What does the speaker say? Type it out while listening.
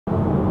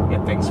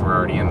it thinks we're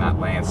already in that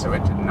lane, so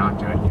it did not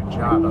do a good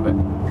job of it.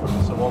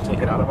 So we'll take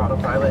it out of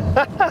autopilot.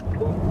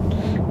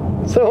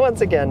 So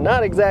once again,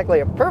 not exactly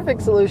a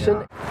perfect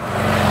solution.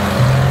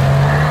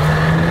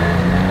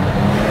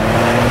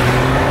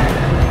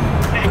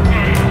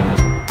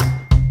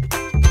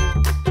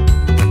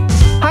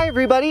 Hi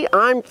everybody,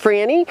 I'm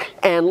Franny,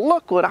 and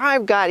look what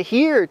I've got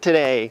here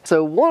today.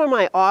 So one of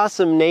my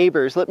awesome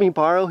neighbors let me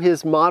borrow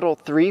his Model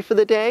 3 for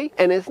the day,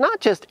 and it's not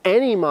just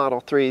any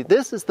Model 3,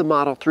 this is the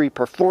Model 3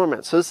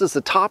 Performance. So this is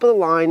the top of the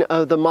line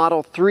of the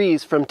Model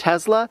 3s from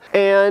Tesla,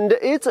 and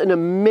it's an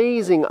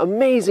amazing,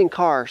 amazing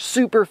car.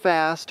 Super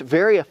fast,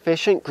 very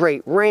efficient,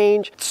 great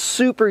range,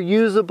 super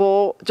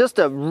usable, just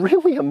a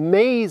really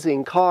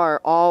amazing car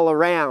all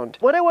around.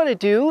 What I want to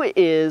do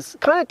is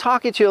kind of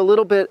talk at you a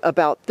little bit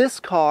about this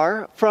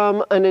car from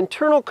an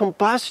internal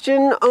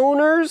combustion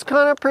owner's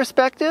kind of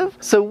perspective.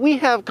 So we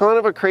have kind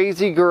of a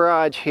crazy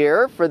garage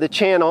here for the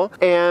channel,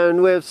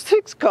 and we have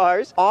 6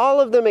 cars.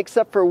 All of them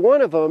except for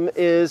one of them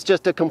is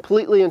just a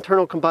completely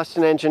internal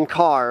combustion engine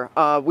car.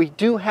 We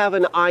do have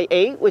an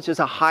i8, which is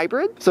a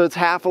hybrid, so it's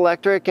half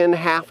electric and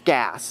half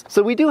gas.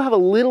 So we do have a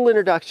little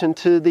introduction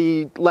to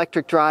the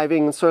electric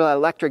driving and sort of that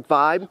electric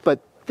vibe, but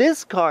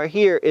this car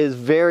here is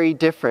very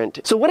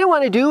different. So what I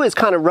want to do is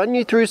kind of run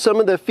you through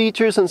some of the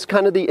features and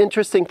kind of the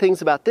interesting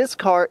things about this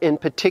car in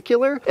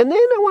particular. And then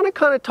I want to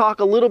kind of talk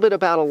a little bit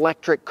about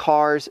electric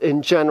cars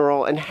in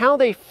general and how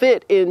they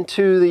fit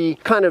into the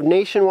kind of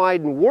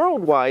nationwide and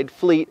worldwide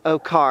fleet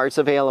of cars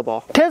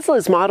available.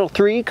 Tesla's Model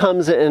 3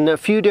 comes in a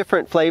few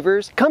different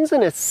flavors. It comes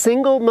in a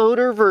single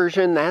motor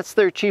version. That's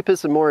their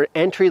cheapest and more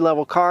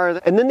entry-level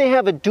car. And then they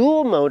have a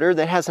dual motor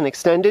that has an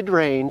extended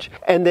range.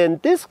 And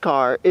then this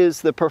car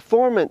is the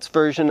performance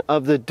version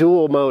of the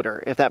dual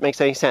motor, if that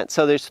makes any sense.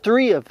 So there's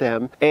 3 of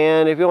them,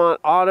 and if you want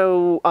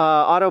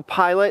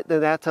autopilot,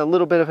 then that's a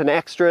little bit of an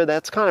extra.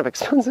 That's kind of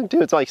expensive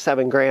too. It's like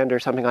 $7 grand or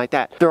something like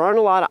that. There aren't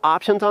a lot of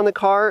options on the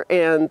car,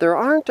 and there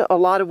aren't a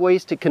lot of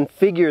ways to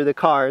configure the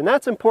car, and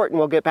that's important.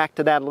 We'll get back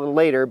to that a little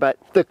later, but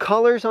the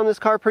colors on this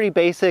car are pretty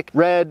basic: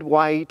 red,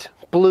 white,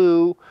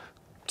 blue,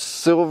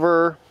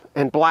 silver,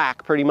 and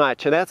black, pretty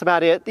much, and that's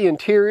about it. The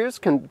interiors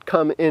can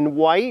come in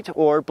white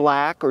or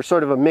black, or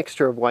sort of a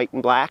mixture of white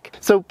and black.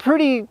 So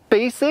pretty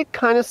basic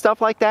kind of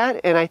stuff like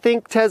that, and I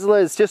think Tesla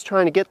is just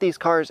trying to get these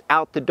cars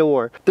out the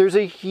door. There's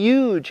a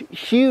huge,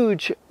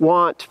 huge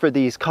want for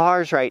these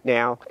cars right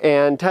now,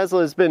 and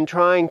Tesla has been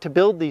trying to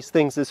build these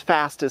things as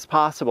fast as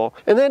possible,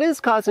 and that is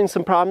causing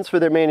some problems for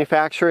their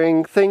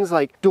manufacturing. Things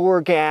like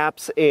door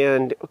gaps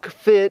and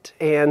fit,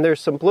 and there's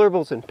some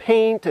blurbles in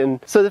paint, and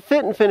so the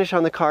fit and finish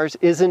on the cars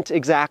isn't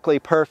exactly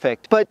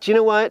perfect. But you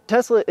know what?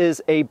 Tesla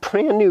is a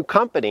brand new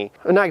company.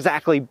 Not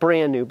exactly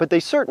brand new, but they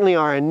certainly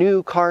are a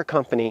new car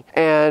company.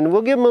 And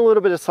we'll give them a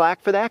little bit of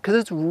slack for that, because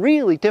it's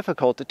really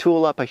difficult to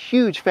tool up a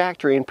huge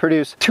factory and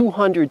produce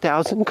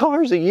 200,000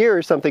 cars a year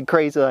or something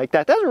crazy like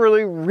that. That's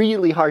really,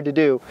 really hard to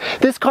do.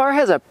 This car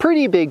has a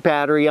pretty big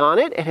battery on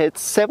it. It hits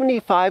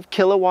 75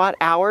 kilowatt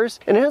hours,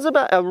 and it has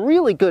about a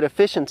really good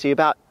efficiency,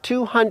 about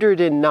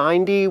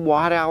 290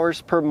 watt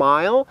hours per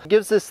mile. It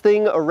gives this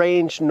thing a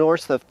range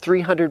north of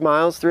 300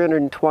 miles,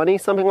 320,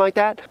 something like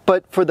that.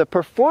 But for the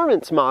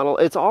performance model,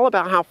 it's all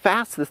about how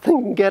fast this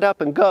thing can get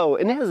up and go.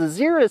 And it has a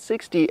 0 to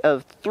 60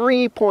 of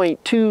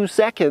 3.2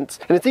 seconds,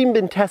 and it's even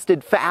been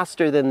tested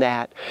faster than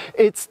that.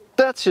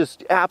 That's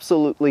just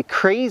absolutely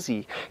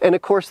crazy. And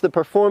of course, the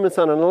performance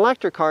on an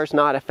electric car is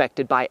not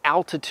affected by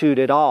altitude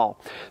at all.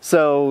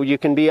 So you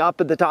can be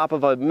up at the top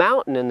of a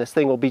mountain and this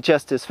thing will be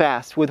just as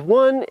fast, with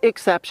one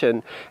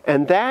exception,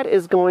 and that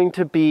is going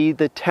to be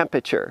the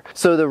temperature.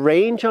 So the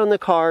range on the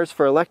cars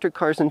for electric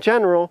cars in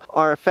general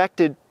are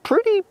affected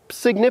pretty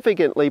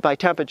significantly by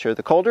temperature.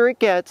 The colder it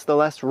gets, the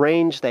less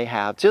range they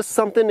have. Just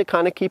something to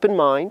kind of keep in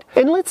mind.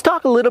 And let's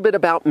talk a little bit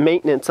about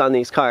maintenance on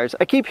these cars.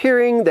 I keep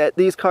hearing that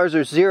these cars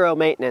are zero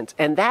maintenance,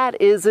 and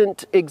that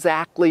isn't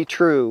exactly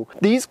true.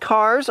 These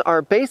cars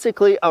are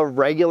basically a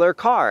regular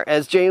car.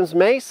 As James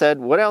May said,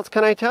 what else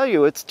can I tell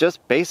you? It's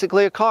just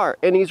basically a car.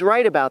 And he's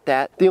right about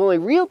that. The only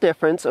real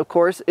difference, of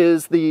course,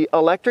 is the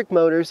electric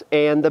motors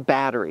and the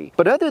battery.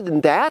 But other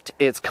than that,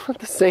 it's got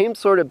the same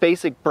sort of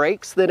basic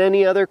brakes that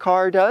any other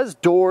car does.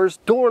 Doors,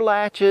 door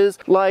latches,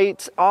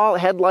 lights, all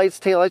headlights,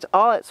 taillights,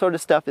 all that sort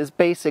of stuff is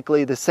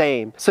basically the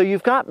same. So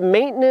you've got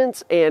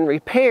maintenance and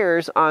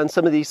repairs on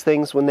some of these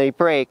things when they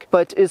break,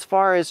 but as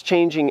far as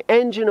changing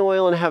engine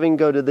oil and having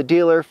to go to the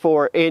dealer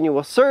for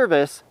annual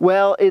service,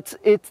 well, it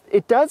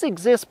does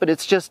exist, but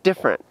it's just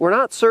different. We're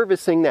not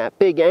servicing that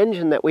big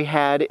engine that we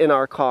had in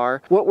our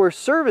car. What we're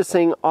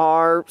servicing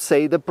are,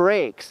 say, the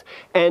brakes.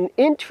 And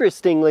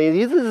interestingly,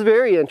 this is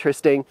very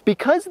interesting,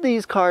 because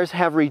these cars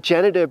have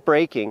regenerative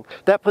braking,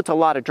 that puts a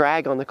lot of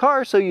drag on the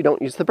car, so you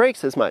don't use the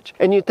brakes as much.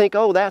 And you think,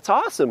 oh, that's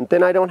awesome,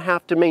 then I don't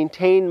have to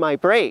maintain my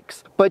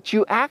brakes. But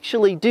you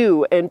actually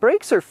do, and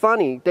brakes are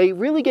funny. They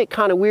really get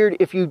kind of weird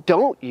if you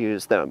don't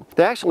use them.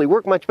 They actually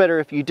work much better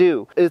if you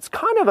do. It's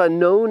kind of a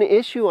known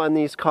issue on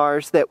these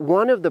cars that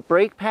one of the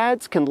brake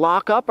pads can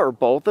lock up, or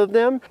both of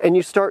them, and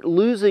you start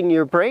losing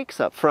your brakes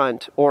up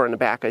front, or in the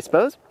back, I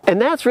suppose. And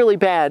that's really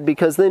bad,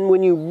 because then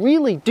when you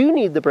really do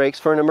need the brakes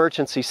for an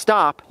emergency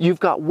stop, you've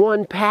got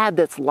one pad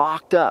that's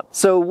locked up.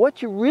 So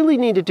what you really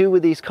need to do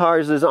with these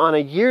cars is on a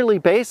yearly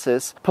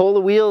basis, pull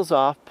the wheels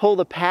off, pull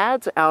the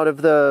pads out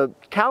of the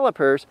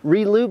calipers,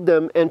 re-lube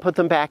them, and put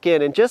them back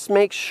in, and just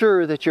make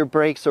sure that your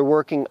brakes are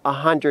working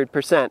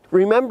 100%.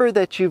 Remember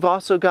that you've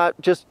also got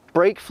just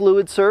brake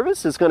fluid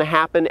service is going to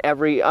happen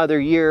every other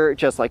year,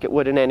 just like it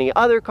would in any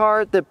other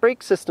car. The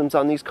brake systems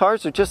on these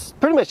cars are just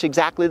pretty much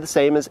exactly the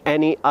same as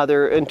any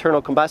other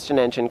internal combustion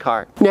engine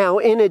car. Now,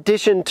 in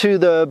addition to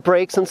the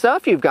brakes and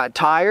stuff, you've got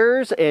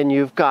tires and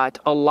you've got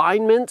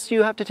alignments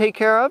you have to take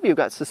care of. You've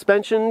got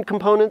suspension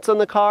components on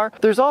the car.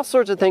 There's all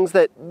sorts of things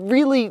that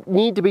really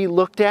need to be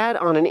looked at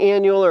on an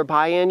annual or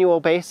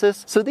biannual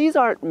basis. So these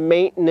aren't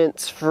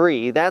maintenance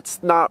free.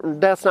 That's not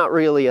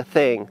really a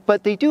thing.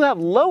 But they do have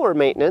lower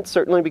maintenance,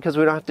 certainly because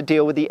we don't have to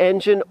deal with the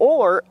engine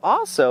or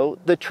also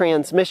the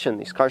transmission.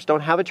 These cars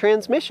don't have a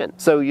transmission,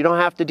 so you don't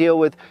have to deal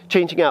with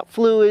changing out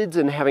fluids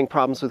and having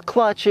problems with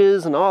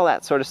clutches and all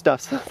that sort of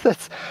stuff. So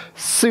that's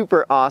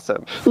super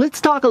awesome.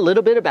 Let's talk a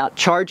little bit about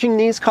charging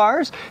these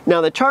cars.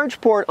 Now, the charge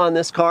port on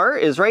this car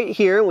is right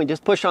here, and we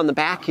just push on the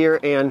back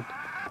here, and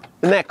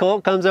isn't that cool?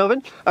 It comes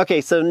open.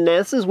 Okay, so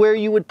this is where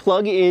you would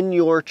plug in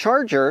your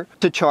charger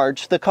to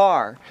charge the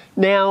car.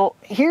 Now,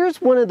 here's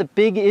one of the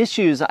big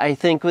issues, I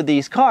think, with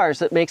these cars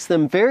that makes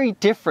them very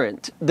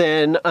different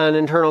than an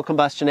internal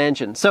combustion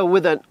engine. So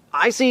with an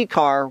ICE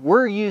car,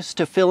 we're used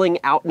to filling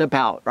out and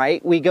about,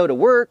 right? We go to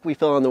work, we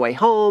fill on the way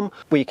home,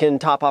 we can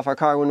top off our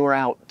car when we're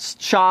out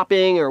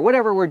shopping or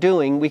whatever we're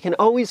doing. We can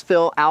always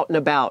fill out and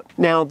about.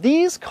 Now,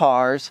 these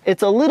cars,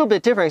 it's a little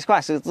bit different.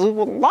 It's a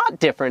lot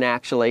different,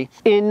 actually.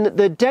 In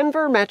the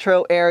Denver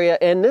metro area,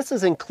 and this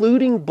is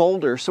including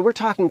Boulder, so we're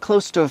talking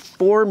close to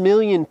 4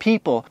 million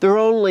people, there are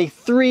only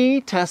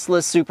 3 Tesla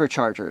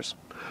superchargers.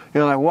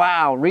 You're like,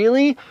 wow,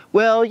 really?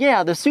 Well,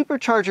 yeah, the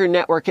supercharger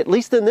network, at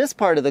least in this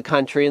part of the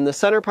country, in the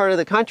center part of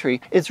the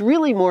country, is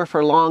really more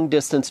for long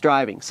distance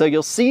driving. So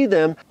you'll see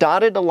them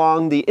dotted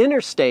along the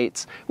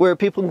interstates where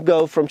people can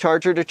go from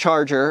charger to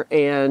charger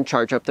and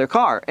charge up their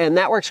car. And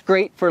that works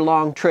great for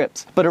long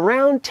trips. But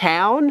around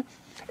town,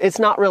 it's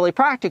not really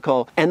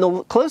practical. And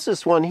the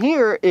closest one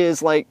here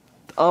is like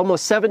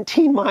almost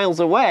 17 miles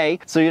away,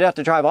 so you'd have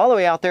to drive all the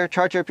way out there,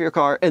 charge up your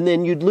car, and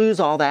then you'd lose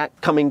all that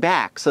coming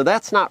back. So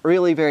that's not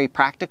really very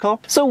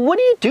practical. So what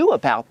do you do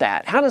about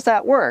that? How does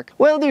that work?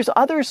 Well, there's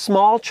other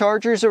small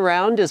chargers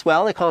around as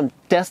well. They call them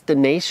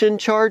destination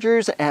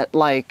chargers at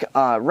like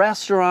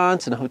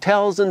restaurants and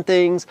hotels and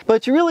things,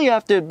 but you really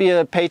have to be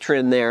a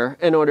patron there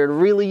in order to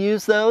really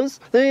use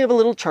those. Then you have a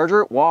little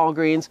charger at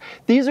Walgreens.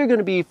 These are going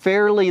to be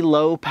fairly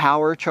low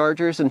power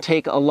chargers and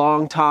take a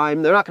long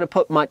time. They're not going to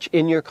put much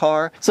in your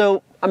car.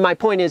 So my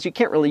point is, you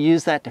can't really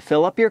use that to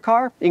fill up your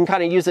car. You can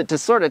kind of use it to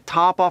sort of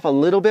top off a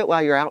little bit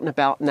while you're out and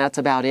about, and that's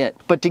about it.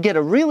 But to get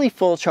a really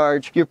full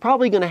charge, you're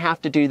probably going to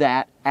have to do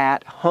that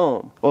at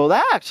home. Well,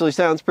 that actually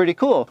sounds pretty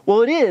cool.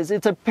 Well, it is.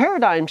 It's a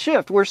paradigm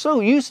shift. We're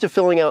so used to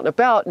filling out and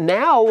about.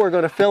 Now we're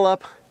going to fill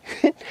up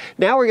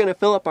now we're going to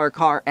fill up our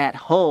car at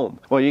home.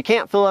 Well, you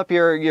can't fill up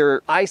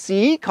your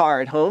ICE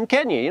car at home,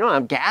 can you? You don't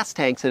have gas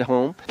tanks at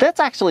home. That's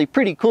actually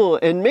pretty cool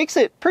and makes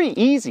it pretty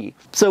easy.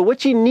 So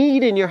what you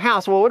need in your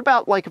house, well, what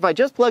about like if I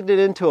just plugged it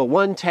into a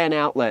 110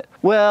 outlet?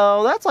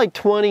 Well, that's like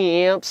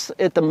 20 amps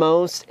at the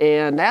most,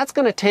 and that's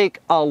going to take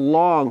a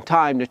long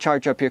time to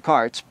charge up your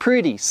car. It's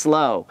pretty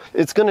slow.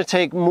 It's going to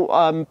take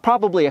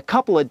probably a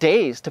couple of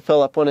days to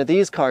fill up one of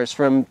these cars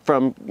from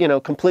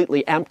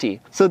completely empty.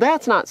 So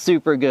that's not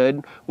super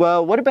good.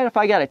 Well, what about if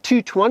I got a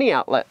 220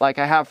 outlet like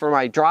I have for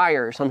my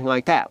dryer or something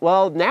like that?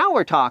 Well, now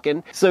we're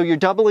talking. So you're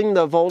doubling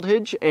the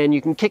voltage and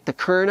you can kick the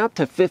current up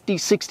to 50,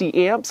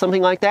 60 amps,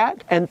 something like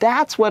that. And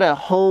that's what a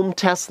home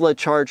Tesla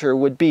charger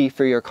would be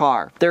for your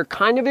car. They're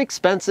kind of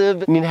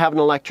expensive. You need to have an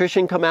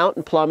electrician come out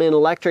and plumb in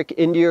electric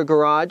into your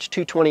garage,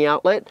 220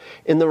 outlet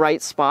in the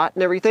right spot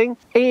and everything.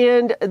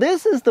 And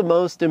this is the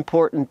most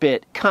important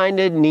bit, kind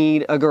of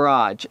need a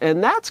garage.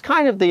 And that's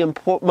kind of the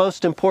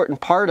most important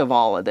part of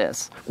all of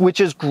this, which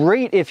is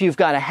great if you've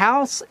got a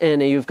house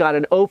and you've got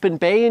an open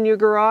bay in your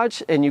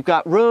garage and you've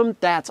got room.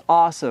 That's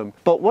awesome.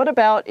 But what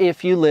about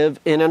if you live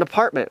in an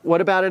apartment?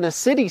 What about in a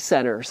city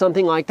center,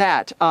 something like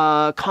that?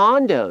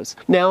 Condos.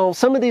 Now,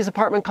 some of these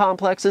apartment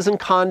complexes and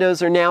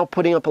condos are now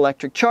putting up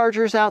electric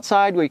chargers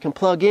outside where you can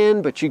plug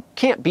in, but you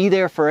can't be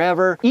there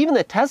forever. Even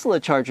the Tesla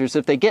chargers,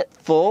 if they get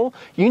full,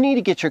 you need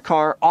to get your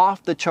car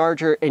off the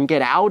charger and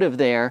get out of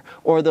there,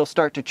 or they'll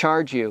start to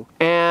charge you.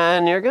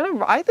 And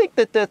I think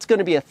that's going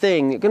to be a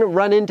thing. You're going to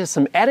run into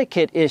some etiquette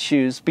duplicate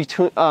issues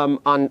between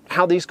on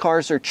how these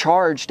cars are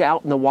charged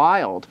out in the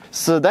wild.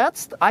 So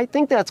I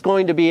think that's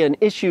going to be an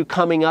issue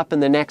coming up in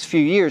the next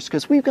few years,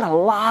 because we've got a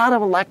lot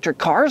of electric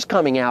cars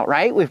coming out,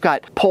 right? We've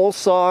got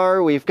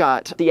Pulsar, we've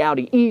got the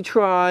Audi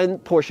e-tron,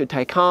 Porsche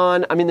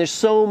Taycan. I mean, there's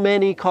so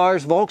many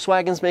cars.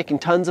 Volkswagen's making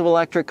tons of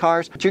electric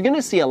cars, but you're going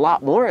to see a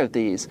lot more of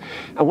these.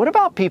 And what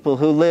about people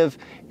who live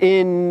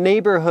in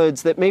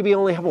neighborhoods that maybe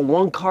only have a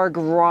one-car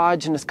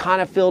garage and it's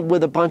kind of filled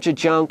with a bunch of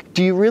junk?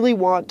 Do you really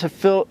want to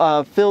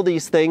fill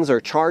these things or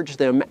charge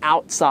them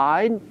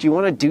outside? Do you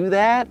want to do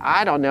that?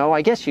 I don't know.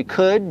 I guess you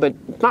could, but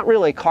not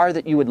really a car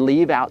that you would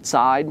leave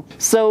outside.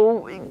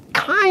 So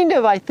kind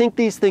of, I think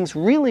these things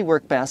really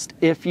work best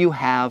if you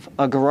have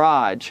a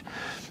garage.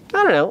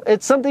 I don't know,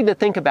 it's something to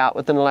think about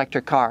with an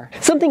electric car.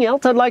 Something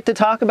else I'd like to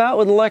talk about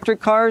with electric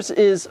cars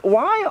is,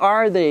 why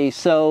are they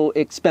so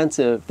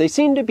expensive? They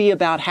seem to be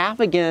about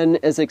half again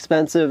as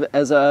expensive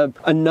as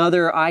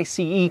another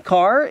ICE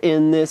car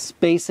in this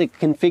basic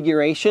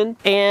configuration.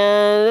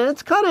 And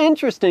it's kind of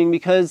interesting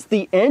because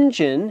the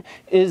engine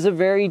is a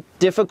very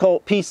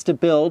difficult piece to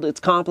build.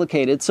 It's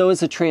complicated. So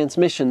is a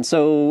transmission.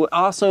 So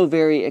also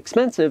very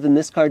expensive, and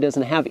this car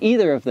doesn't have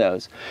either of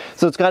those.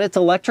 So it's got its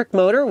electric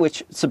motor,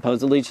 which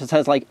supposedly just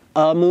has like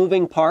a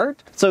moving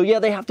part. So yeah,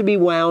 they have to be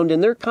wound,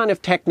 and they're kind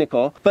of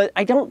technical, but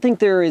I don't think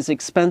they're as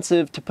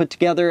expensive to put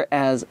together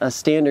as a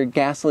standard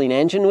gasoline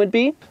engine would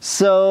be.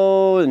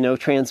 So no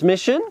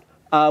transmission.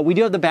 We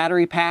do have the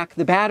battery pack.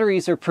 The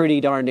batteries are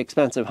pretty darned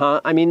expensive,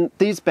 huh? I mean,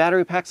 these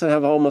battery packs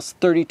have almost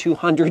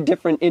 3,200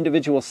 different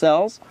individual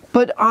cells.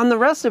 But on the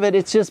rest of it,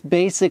 it's just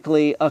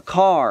basically a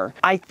car.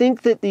 I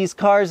think that these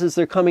cars, as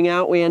they're coming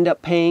out, we end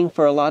up paying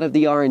for a lot of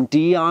the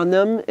R&D on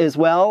them as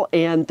well.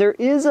 And there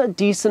is a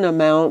decent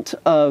amount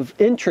of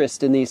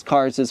interest in these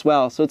cars as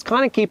well. So it's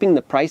kind of keeping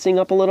the pricing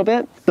up a little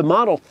bit. The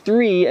Model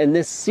 3 in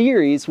this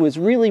series was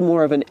really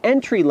more of an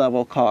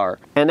entry-level car.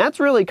 And that's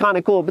really kind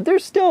of cool. But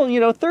there's still,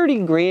 you know, 30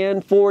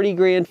 grand, 40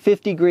 grand,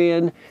 50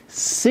 grand,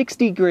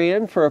 60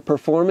 grand for a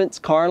performance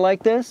car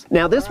like this.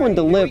 Now this one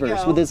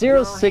delivers with a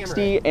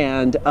 0-60,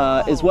 and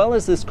as well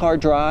as this car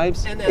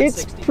drives,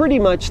 it's pretty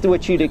much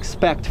what you'd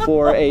expect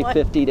for a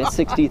 $50,000 to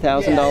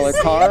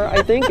 $60,000 car,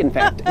 I think. In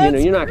fact, you know,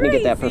 you're not going to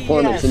get that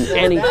performance in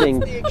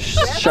anything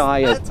shy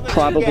of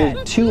probably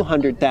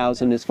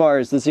 200,000 as far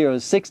as the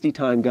 0-60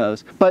 time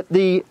goes. But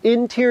the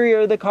interior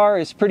of the car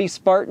is pretty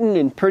Spartan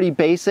and pretty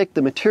basic.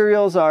 The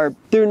materials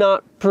they're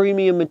not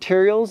premium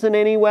materials in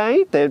any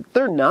way.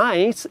 They're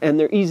nice and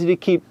they're easy to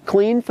keep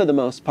clean for the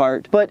most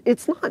part, but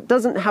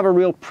doesn't have a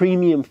real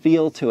premium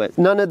feel to it.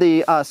 None of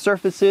the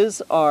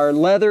surfaces are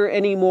leather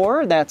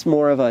anymore. That's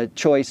more of a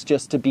choice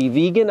just to be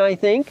vegan, I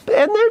think.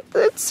 And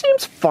it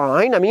seems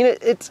fine. I mean,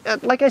 it's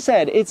like I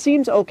said, it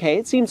seems okay.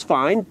 It seems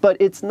fine, but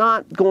it's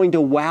not going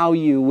to wow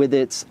you with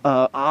its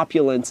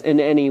opulence in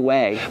any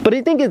way. But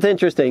I think it's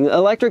interesting.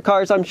 Electric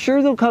cars, I'm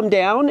sure they'll come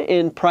down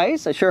in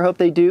price. I sure hope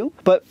they do.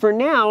 But for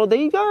now,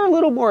 they are a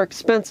little more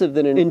expensive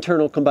than an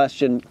internal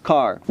combustion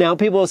car. Now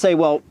people will say,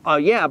 well,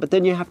 yeah, but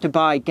then you have to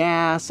buy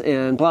gas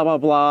and blah, blah,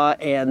 blah,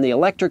 and the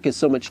electric is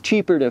so much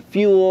cheaper to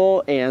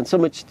fuel and so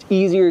much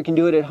easier you can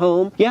do it at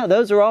home. Yeah,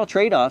 those are all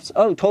trade-offs.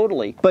 Oh,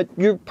 totally. But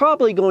you're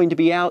probably going to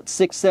be out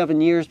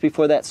 6-7 years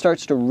before that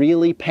starts to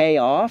really pay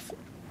off.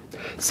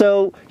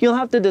 So you'll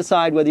have to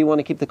decide whether you want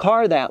to keep the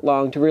car that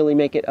long to really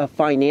make it a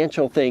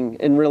financial thing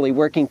and really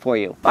working for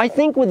you. I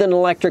think with an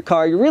electric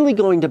car, you're really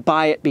going to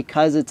buy it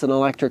because it's an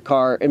electric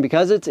car and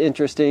because it's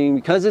interesting,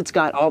 because it's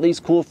got all these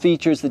cool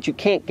features that you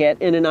can't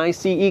get in an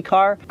ICE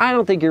car. I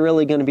don't think you're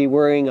really going to be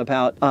worrying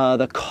about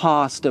the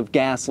cost of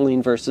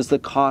gasoline versus the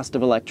cost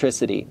of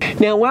electricity.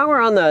 Now, while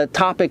we're on the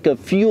topic of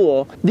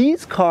fuel,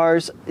 these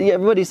cars,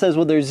 everybody says,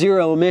 well, they're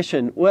zero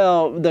emission.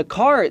 Well, the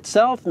car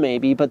itself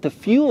maybe, but the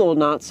fuel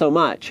not so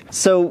much.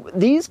 So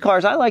these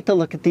cars, I like to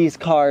look at these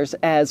cars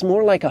as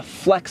more like a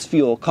flex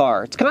fuel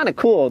car. It's kind of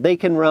cool. They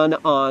can run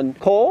on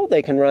coal,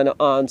 they can run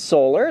on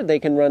solar, they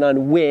can run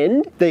on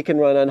wind, they can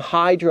run on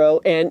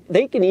hydro, and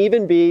they can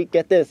even be,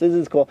 get this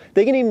is cool,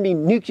 they can even be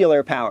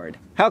nuclear powered.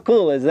 How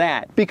cool is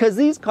that? Because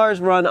these cars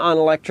run on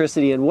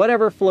electricity, and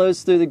whatever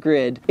flows through the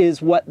grid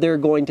is what they're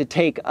going to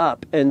take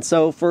up. And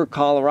so for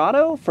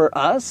Colorado, for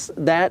us,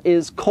 that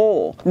is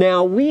coal.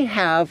 Now we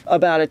have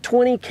about a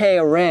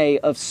 20K array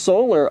of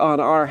solar on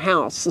our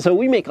house. So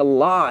we make a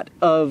lot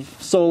of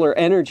solar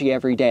energy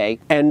every day.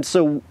 And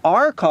so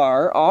our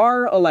car,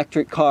 our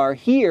electric car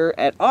here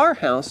at our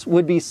house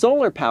would be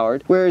solar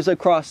powered, whereas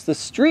across the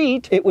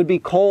street, it would be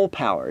coal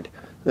powered.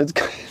 That's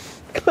kind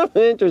of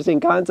an interesting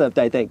concept,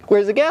 I think.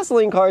 Whereas a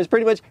gasoline car is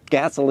pretty much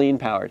gasoline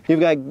powered.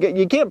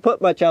 You can't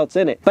put much else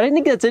in it. But I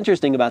think that's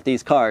interesting about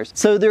these cars.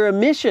 So their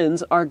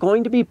emissions are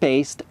going to be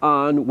based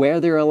on where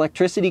their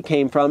electricity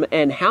came from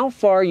and how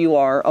far you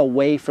are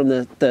away from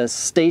the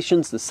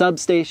stations, the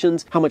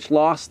substations, how much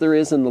loss there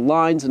is in the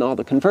lines and all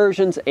the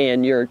conversions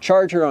and your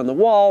charger on the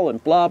wall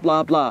and blah,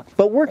 blah, blah.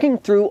 But working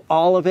through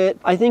all of it,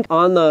 I think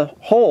on the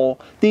whole,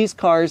 these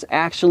cars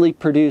actually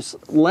produce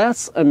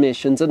less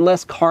emissions and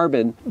less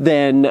carbon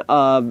than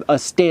of a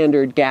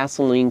standard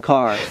gasoline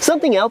car.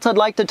 Something else I'd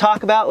like to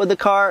talk about with the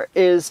car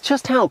is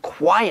just how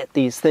quiet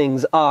these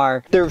things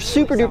are. They're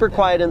super duper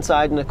quiet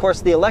inside, and of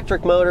course the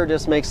electric motor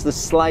just makes the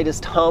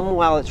slightest hum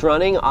while it's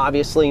running.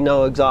 Obviously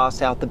no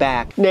exhaust out the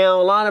back.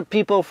 Now a lot of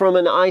people from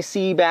an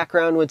ICE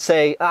background would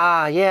say,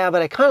 yeah,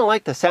 but I kind of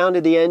like the sound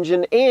of the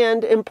engine,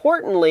 and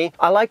importantly,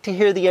 I like to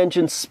hear the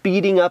engine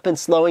speeding up and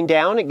slowing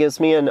down. It gives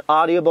me an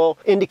audible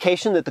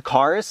indication that the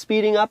car is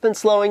speeding up and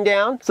slowing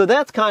down. So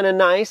that's kind of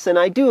nice, and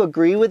I do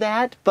agree with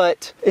that,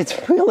 but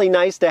it's really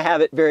nice to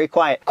have it very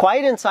quiet.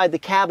 Quiet inside the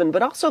cabin,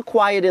 but also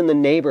quiet in the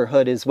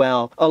neighborhood as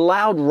well. A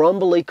loud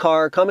rumbly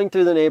car coming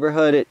through the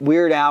neighborhood at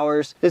weird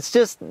hours. It's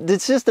just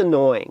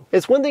annoying.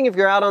 It's one thing if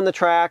you're out on the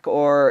track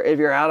or if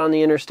you're out on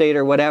the interstate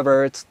or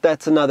whatever,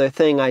 that's another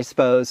thing, I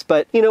suppose.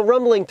 But, you know,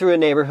 rumbling through a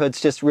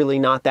neighborhood's just really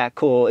not that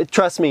cool.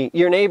 Trust me,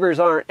 your neighbors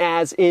aren't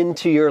as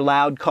into your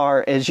loud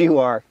car as you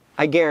are.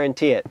 I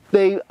guarantee it.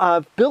 They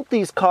built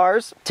these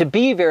cars to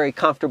be very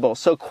comfortable,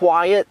 so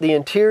quiet. The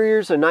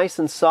interiors are nice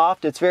and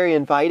soft. It's very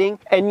inviting.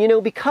 And you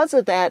know, because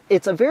of that,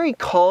 it's a very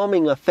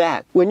calming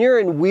effect. When you're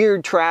in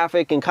weird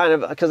traffic and kind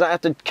of, because I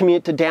have to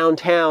commute to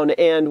downtown,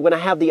 and when I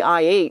have the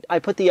i8, I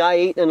put the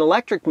i8 in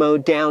electric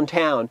mode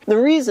downtown. The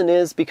reason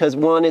is because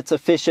one, it's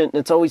efficient and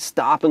it's always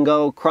stop and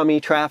go, crummy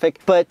traffic,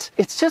 but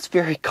it's just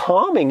very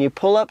calming. You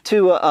pull up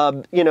to a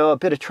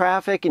bit of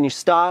traffic and you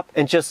stop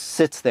and just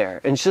sits there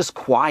and it's just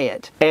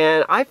quiet. And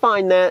I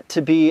find that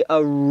to be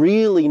a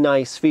really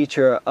nice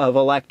feature of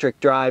electric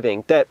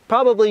driving that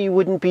probably you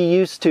wouldn't be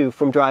used to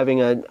from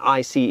driving an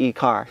ICE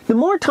car. The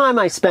more time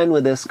I spend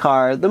with this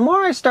car, the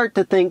more I start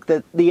to think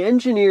that the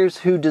engineers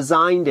who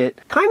designed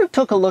it kind of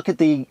took a look at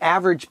the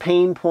average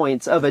pain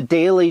points of a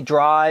daily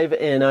drive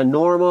in a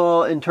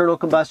normal internal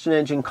combustion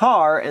engine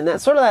car, and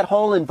that sort of that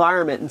whole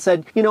environment, and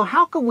said, you know,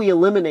 how could we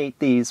eliminate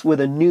these with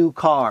a new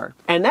car?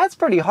 And that's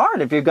pretty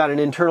hard if you've got an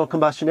internal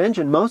combustion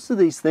engine. Most of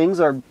these things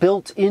are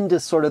built into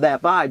sort of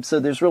that vibe, so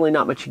there's really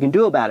not much you can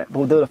do about it. But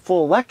with a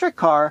full electric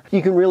car,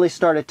 you can really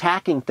start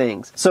attacking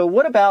things. So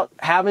what about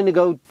having to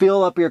go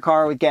fill up your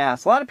car with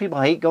gas? A lot of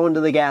people hate going to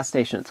the gas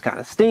station. It's kind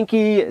of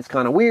stinky, it's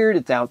kind of weird,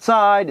 it's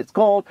outside, it's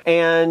cold,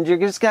 and you're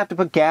just gonna have to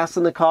put gas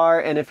in the car,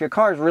 and if your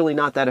car is really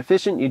not that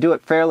efficient, you do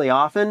it fairly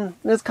often,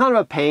 it's kind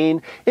of a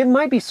pain. It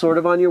might be sort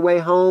of on your way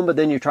home, but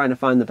then you're trying to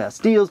find the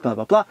best deals, blah,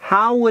 blah, blah.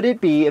 How would it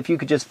be if you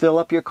could just fill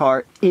up your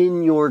car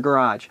in your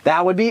garage?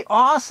 That would be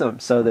awesome.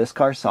 So this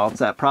car solves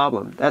that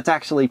problem. That's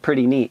actually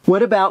pretty neat.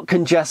 What about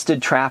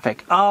congested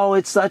traffic? Oh,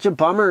 it's such a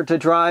bummer to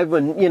drive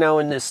when, you know,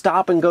 in the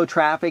stop and go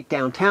traffic.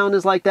 Downtown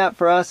is like that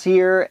for us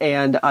here,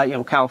 and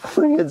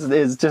California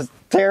is just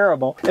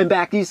terrible. And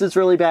back east is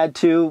really bad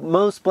too.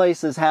 Most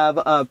places have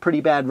a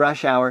pretty bad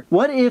rush hour.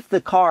 What if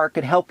the car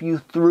could help you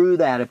through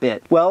that a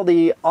bit? Well,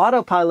 the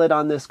autopilot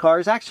on this car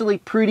is actually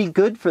pretty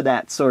good for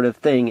that sort of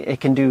thing.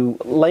 It can do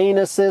lane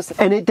assist,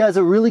 and it does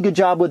a really good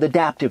job with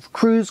adaptive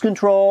cruise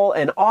control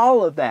and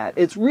all of that.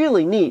 It's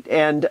really neat,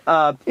 and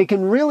it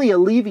can really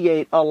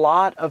alleviate a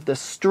lot of the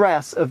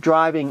stress of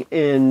driving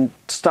in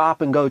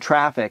stop and go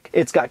traffic.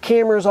 It's got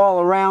cameras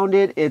all around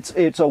it.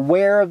 It's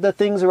aware of the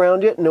things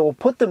around it, and it will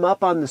put them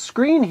up on the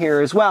screen here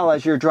as well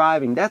as you're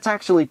driving. That's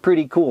actually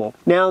pretty cool.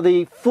 Now,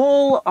 the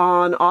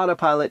full-on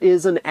autopilot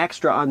is an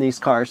extra on these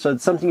cars, so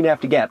it's something you'd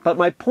have to get. But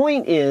my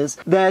point is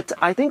that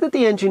I think that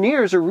the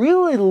engineers are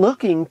really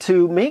looking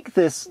to make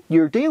this,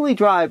 your daily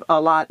drive,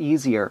 a lot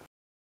easier.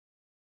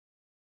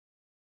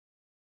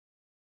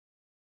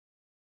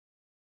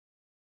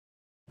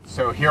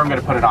 So here I'm going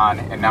to put it on,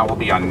 and now we'll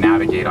be on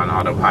Navigate on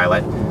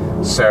autopilot.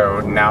 So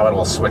now it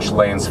will switch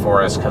lanes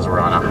for us because we're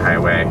on a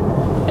highway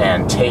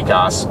and take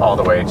us all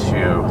the way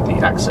to the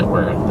exit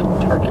where the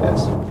target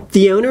is.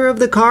 The owner of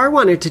the car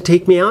wanted to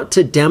take me out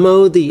to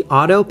demo the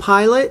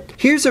autopilot.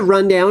 Here's a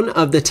rundown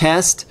of the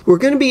test. We're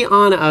going to be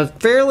on a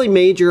fairly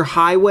major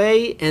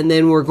highway, and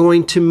then we're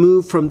going to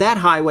move from that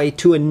highway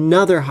to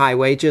another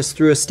highway just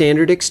through a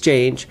standard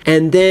exchange.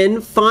 And then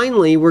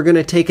finally, we're going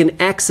to take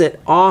an exit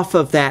off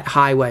of that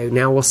highway.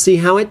 Now we'll see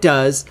how it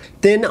does.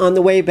 Then on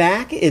the way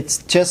back, it's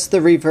just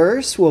the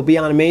reverse. We'll be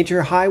on a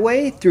major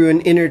highway through an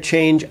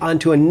interchange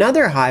onto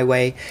another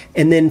highway,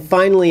 and then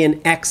finally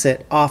an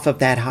exit off of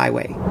that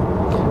highway.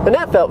 And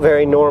that felt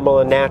very normal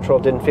and natural,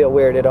 didn't feel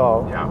weird at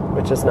all, yeah.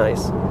 Which is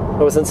nice.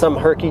 It wasn't some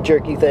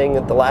herky-jerky thing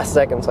at the last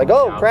second. It's like,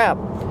 oh, yeah. Crap.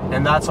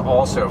 And that's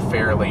also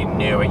fairly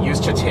new. It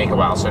used to take a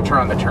while, so turn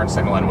on the turn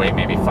signal and wait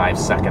maybe 5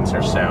 seconds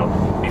or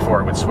so before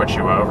it would switch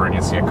you over, and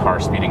you'd see a car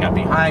speeding up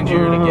behind you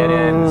to get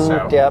in.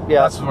 So yep.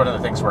 That's one of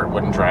the things where it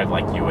wouldn't drive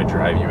like you would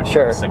drive. You would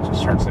sure. turn the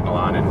turn signal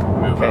on and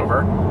move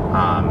over.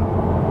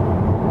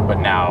 But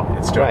now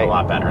it's doing a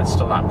lot better. It's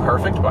still not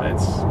perfect, but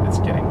it's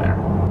getting there.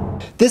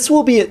 This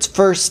will be its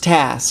first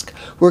task.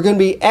 We're going to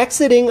be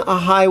exiting a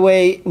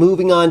highway,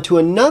 moving on to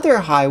another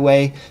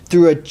highway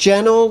through a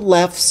gentle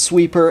left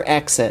sweeper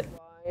exit.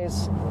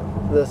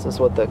 This is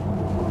what the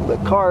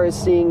car is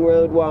seeing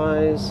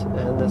road-wise,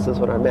 and this is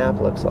what our map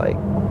looks like.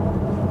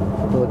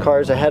 The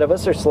cars ahead of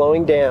us are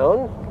slowing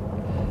down.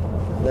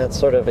 that's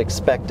sort of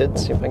expected.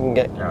 See if I can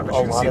get Yeah, but a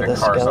you can lot see of the this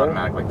car's going.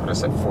 automatically put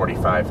us at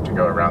 45 to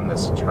go around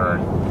this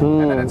turn,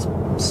 and then it's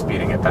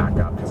speeding it back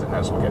up because it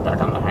knows we'll get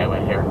back on the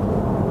highway here.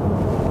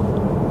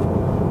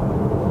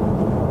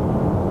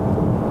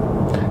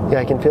 Yeah,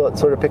 I can feel it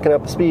sort of picking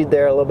up speed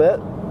there a little bit.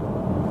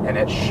 And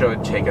it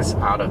should take us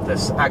out of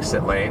this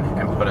exit lane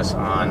and put us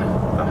on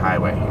the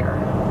highway here.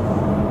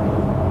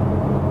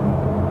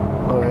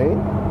 All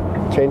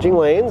right, changing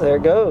lanes. There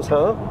it goes,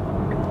 huh?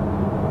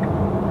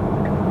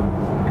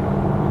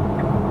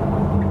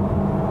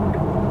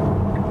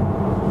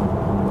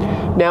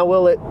 Now,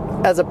 will it,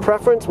 as a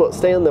preference, will it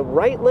stay in the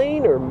right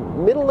lane or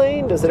middle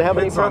lane? Does it have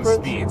any Depends preference?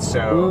 on speed.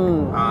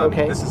 So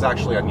okay. This is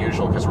actually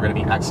unusual because we're going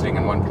to be exiting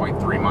in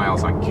 1.3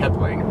 miles on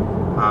Kipling,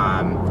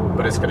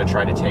 but it's going to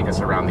try to take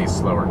us around these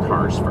slower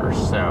cars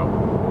first. So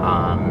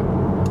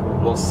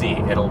we'll see.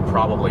 It'll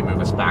probably move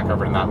us back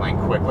over in that lane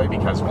quickly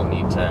because we'll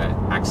need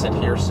to exit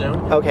here soon.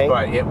 Okay.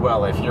 But it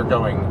will, if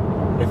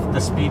the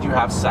speed you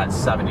have set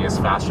 70 is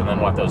faster than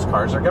what those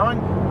cars are going,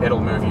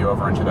 it'll move you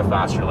over into the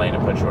faster lane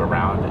and put you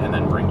around and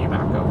then bring you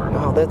back over.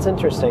 Oh, that's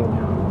interesting.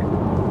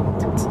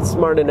 It's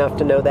smart enough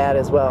to know that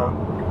as well.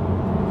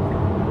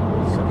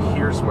 So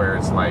here's where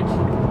it's like,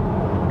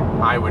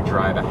 I would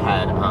drive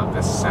ahead of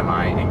this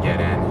semi and get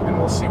in, and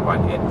we'll see what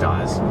it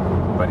does.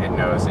 But it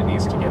knows it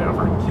needs to get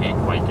over and can't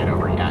quite get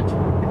over yet.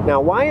 Now,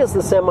 why was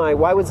the semi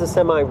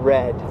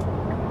red?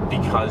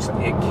 Because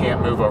it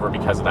can't move over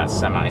because of that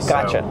semi.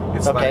 Gotcha. So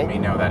it's letting me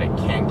know that it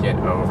can't get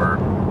over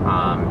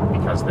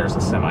because there's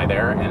a semi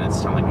there, and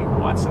it's telling me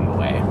what's in the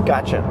way.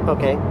 Gotcha.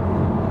 Okay.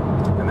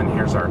 And then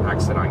here's our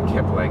exit on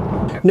Kipling.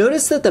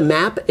 Notice that the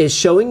map is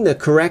showing the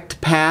correct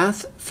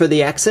path for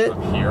the exit.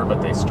 Here,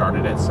 but they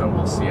started it, so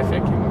we'll see if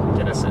it can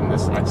get us in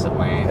this exit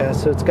lane. Yeah,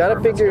 so it's got to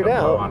figure it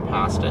out. Blow on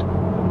past it.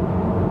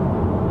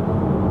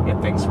 It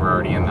thinks we're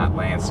already in that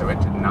lane, so it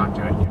did not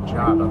do a good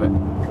job of it.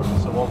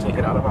 So we'll take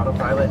it out of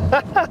autopilot.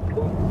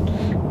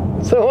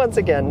 So once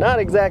again, not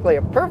exactly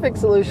a perfect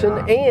solution,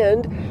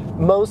 and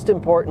most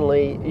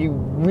importantly, you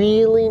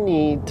really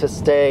need to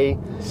stay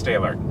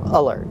alert.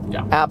 Alert.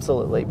 Yeah.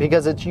 Absolutely,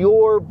 because it's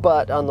your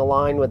butt on the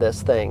line with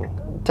this thing.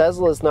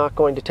 Tesla's not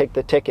going to take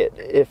the ticket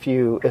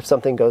if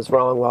something goes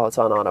wrong while it's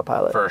on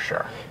autopilot. For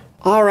sure.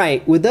 All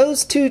right, with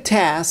those two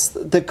tasks,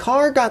 the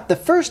car got the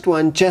first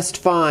one just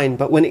fine,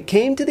 but when it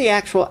came to the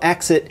actual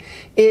exit,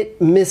 it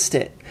missed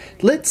it.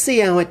 Let's see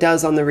how it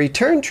does on the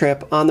return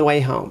trip on the way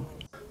home.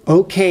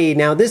 Okay,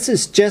 now this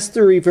is just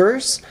the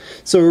reverse,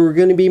 so we're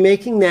going to be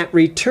making that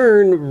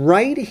return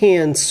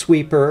right-hand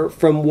sweeper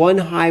from one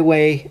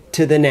highway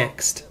to the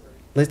next.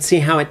 Let's see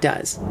how it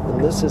does.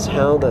 And this is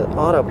how the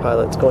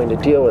autopilot's going to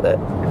deal with it.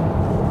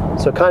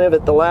 So kind of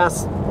at the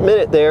last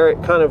minute there,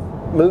 it kind of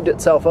moved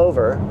itself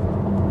over,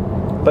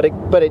 but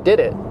it did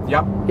it.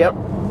 Yep. Yep.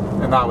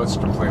 And that was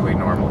completely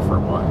normal for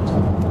what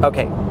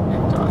Okay.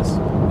 it does.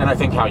 And I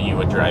think how you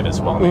would drive as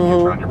well. Maybe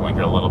you turn on your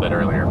blinker a little bit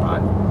earlier, but...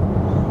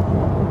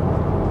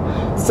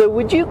 So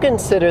would you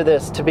consider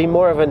this to be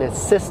more of an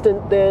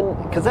assistant then?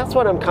 Because that's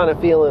what I'm kind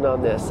of feeling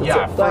on this. It's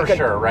yeah, for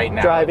sure. Right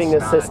now, driving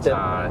it's assistant.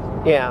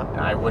 Not, yeah.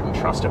 I wouldn't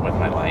trust it with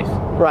my life.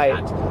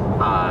 Right.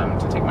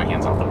 To take my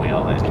hands off the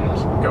wheel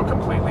and go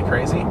completely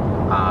crazy.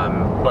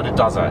 But it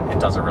does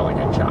a really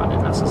good job.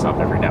 It messes up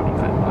every now and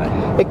then.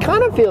 But it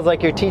kind of feels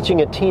like you're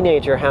teaching a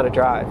teenager how to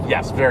drive.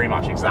 Yes, very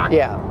much, exactly.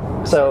 Yeah.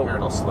 So here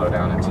it'll slow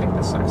down and take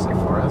this exit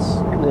for us.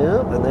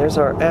 Yeah, and there's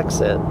our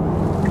exit.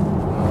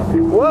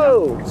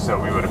 Whoa!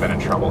 So we would have been in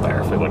trouble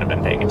there if we would have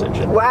been paying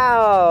attention.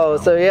 Wow!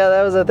 So yeah,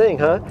 that was a thing,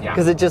 huh? Yeah.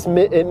 Because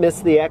it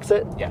missed the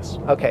exit? Yes.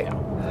 Okay.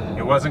 Yeah.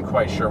 It wasn't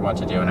quite sure what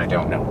to do, and I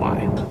don't know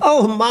why.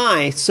 Oh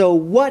my! So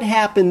what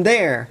happened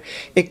there?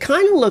 It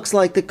kind of looks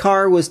like the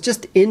car was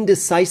just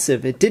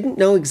indecisive. It didn't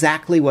know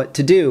exactly what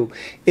to do.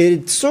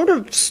 It sort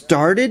of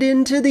started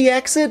into the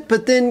exit,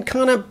 but then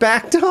kind of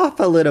backed off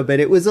a little bit.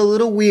 It was a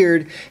little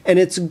weird, and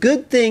it's a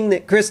good thing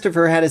that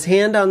Christopher had his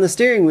hand on the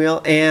steering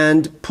wheel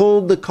and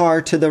pulled the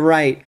car to the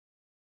right.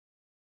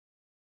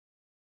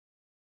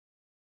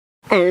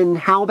 And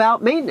how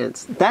about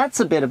maintenance?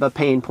 That's a bit of a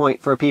pain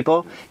point for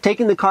people.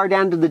 Taking the car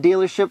down to the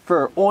dealership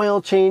for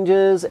oil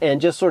changes and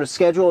just sort of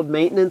scheduled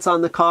maintenance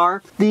on the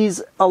car.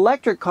 These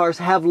electric cars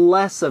have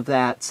less of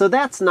that, so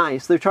that's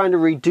nice. They're trying to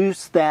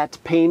reduce that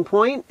pain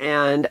point,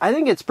 and I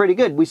think it's pretty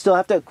good. We still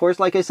have to, of course,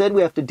 like I said,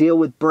 we have to deal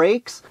with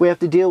brakes. We have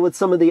to deal with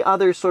some of the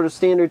other sort of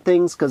standard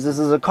things because this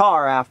is a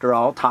car after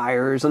all,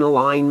 tires and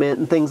alignment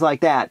and things like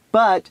that.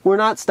 But we're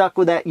not stuck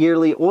with that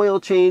yearly oil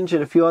change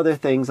and a few other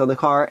things on the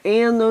car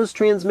and those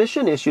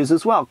transmission issues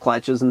as well,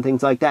 clutches and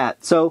things like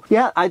that. So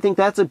yeah, I think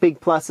that's a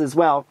big plus as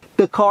well.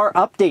 The car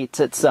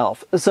updates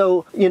itself.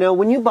 So, you know,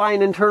 when you buy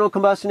an internal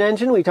combustion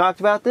engine, we talked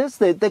about this,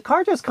 the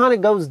car just kind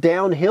of goes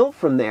downhill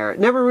from there. It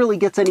never really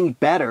gets any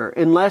better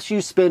unless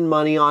you spend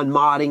money on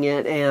modding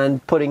it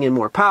and putting in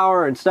more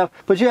power and stuff,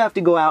 but you have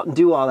to go out and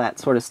do all that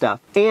sort of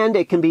stuff. And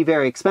it can be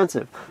very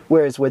expensive.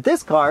 Whereas with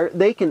this car,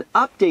 they can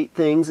update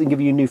things and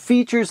give you new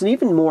features and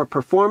even more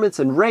performance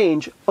and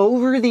range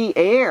over the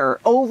air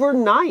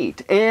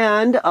overnight.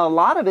 And a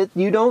lot of it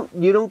you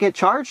don't get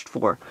charged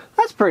for.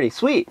 That's pretty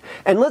sweet.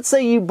 And let's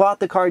say you bought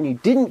the car and you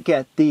didn't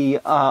get the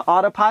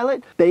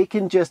autopilot, they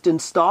can just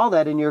install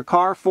that in your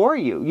car for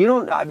you. You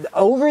don't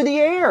over the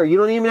air. You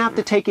don't even have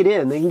to take it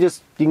in. You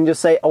can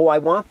just say, oh, I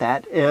want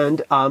that,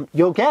 and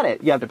you'll get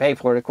it. You have to pay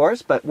for it, of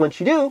course, but once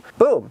you do,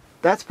 boom.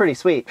 That's pretty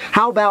sweet.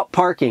 How about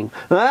parking?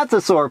 Well, that's a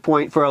sore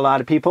point for a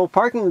lot of people.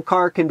 Parking a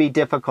car can be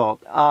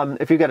difficult.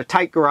 If you've got a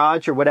tight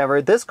garage or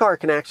whatever, this car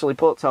can actually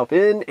pull itself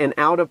in and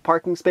out of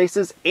parking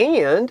spaces.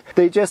 And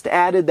they just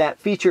added that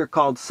feature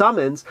called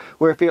Summons,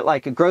 where if you're at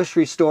like a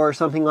grocery store or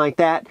something like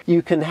that,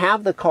 you can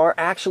have the car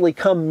actually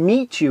come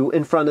meet you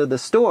in front of the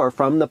store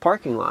from the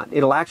parking lot.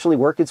 It'll actually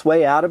work its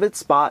way out of its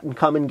spot and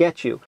come and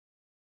get you.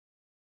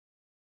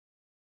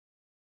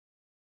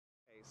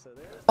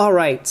 All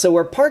right, so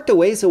we're parked a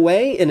ways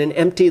away in an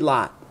empty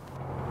lot.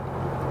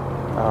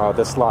 Oh,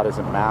 this lot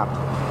isn't mapped.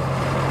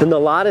 And the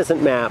lot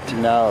isn't mapped.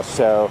 No,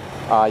 so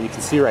you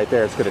can see right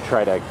there, it's going to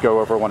try to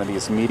go over one of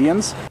these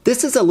medians.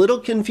 This is a little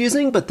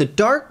confusing, but the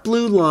dark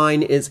blue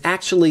line is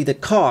actually the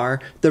car,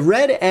 the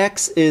red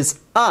X is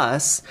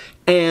us,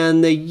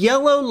 and the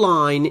yellow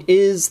line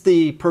is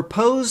the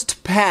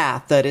proposed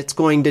path that it's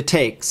going to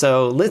take.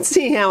 So let's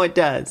see how it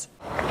does.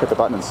 Hit the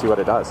button and see what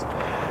it does.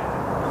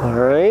 All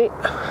right.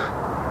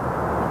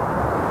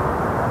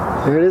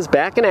 There it is,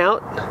 backing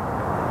out.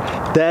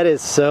 That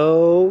is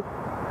so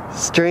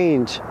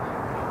strange.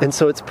 And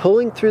so it's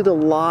pulling through the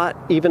lot,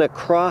 even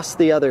across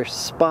the other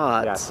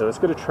spots. Yeah, so it's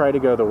going to try to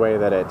go the way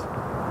that it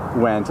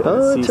went, and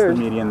it sees the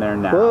median there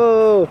now.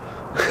 Whoa!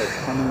 So it's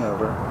coming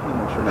over.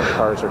 Make sure no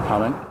cars are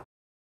coming.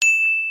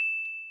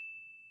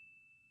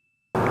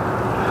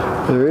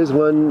 There is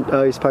one.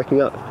 Oh, he's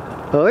parking up.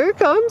 Oh, here it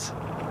comes.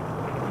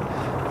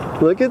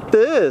 Look at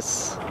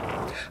this.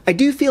 I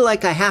do feel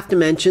like I have to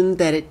mention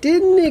that it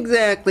didn't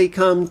exactly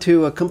come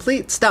to a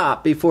complete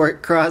stop before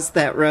it crossed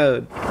that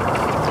road.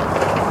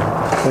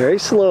 Very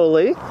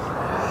slowly.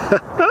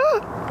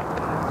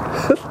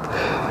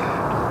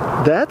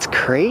 That's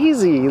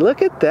crazy.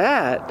 Look at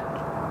that.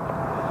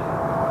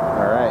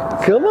 All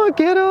right. Come on,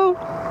 kiddo.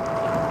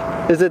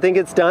 Does it think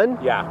it's done?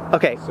 Yeah.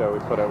 Okay. So we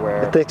put it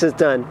where... It thinks it's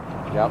done.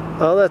 Yep.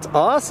 Oh, that's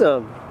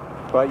awesome.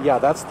 But yeah,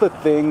 that's the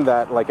thing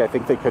that like I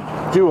think they could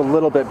do a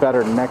little bit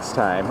better next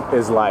time,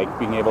 is like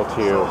being able to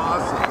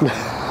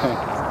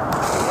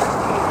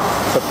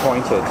to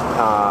point it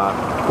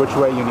which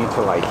way you need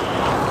to like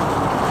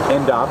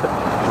end up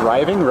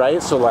driving,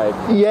 right? So like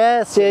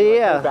yes,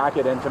 yeah. Back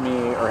it into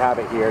me or have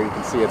it here. You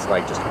can see it's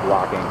like just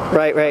blocking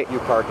right. a few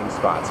parking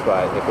spots.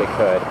 But if it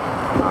could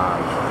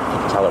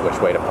tell it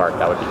which way to park,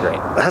 that would be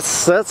great.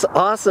 That's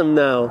awesome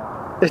though.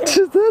 It's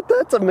just,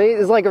 that's amazing.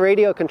 It's like a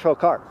radio control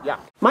car. Yeah.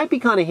 Might be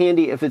kind of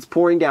handy if it's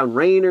pouring down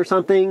rain or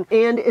something.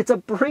 And it's a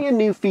brand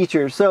new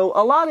feature. So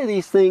a lot of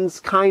these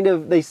things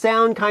they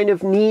sound kind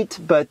of neat,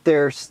 but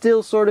they're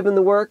still sort of in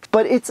the works.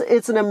 But it's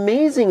an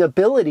amazing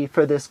ability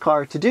for this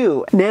car to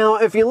do. Now,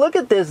 if you look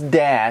at this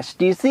dash,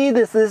 do you see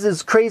this? This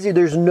is crazy.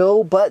 There's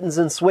no buttons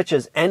and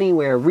switches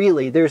anywhere,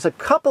 really. There's a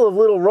couple of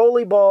little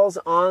rolly balls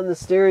on the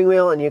steering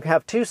wheel, and you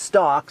have 2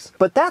 stalks,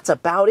 but that's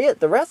about it.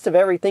 The rest of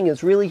everything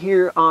is really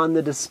here on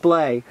the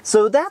display.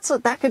 So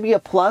that could be a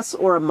plus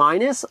or a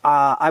minus.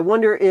 I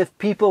wonder if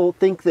people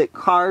think that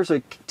cars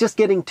are just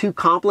getting too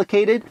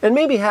complicated, and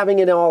maybe having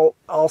it all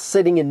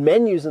sitting in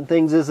menus and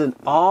things isn't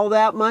all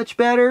that much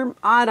better.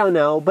 I don't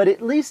know, but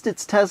at least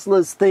it's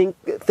Tesla's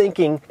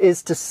thinking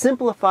is to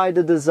simplify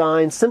the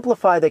design,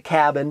 simplify the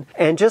cabin,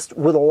 and just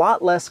with a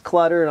lot less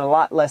clutter and a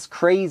lot less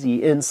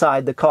crazy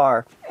inside the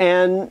car.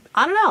 And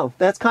I don't know,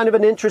 that's kind of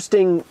an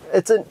interesting,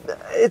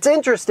 it's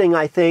interesting,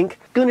 I think.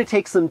 Going to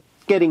take some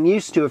getting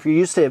used to if you're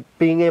used to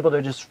being able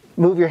to just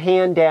move your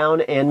hand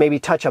down and maybe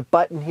touch a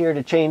button here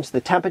to change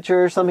the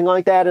temperature or something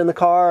like that in the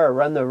car, or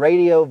run the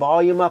radio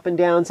volume up and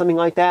down, something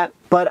like that.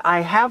 But I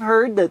have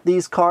heard that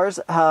these cars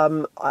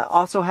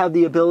also have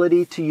the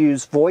ability to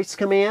use voice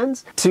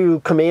commands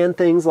to command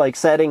things like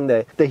setting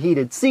the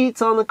heated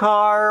seats on the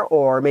car,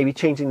 or maybe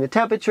changing the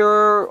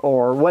temperature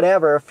or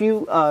whatever,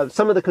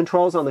 some of the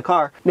controls on the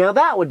car. Now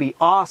that would be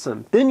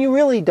awesome. Then you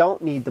really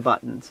don't need the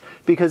buttons,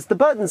 because the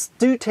buttons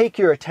do take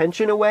your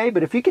attention away,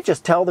 but if you could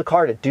just tell the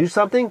car to do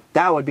something,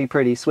 that would be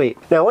pretty sweet.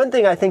 Now, one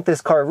thing I think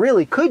this car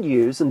really could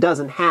use and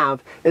doesn't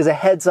have is a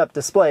heads-up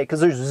display,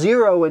 because there's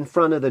 0 in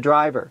front of the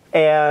driver.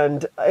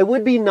 And it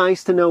would be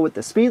nice to know what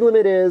the speed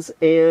limit is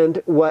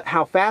and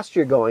how fast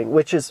you're going,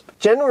 which is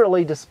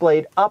generally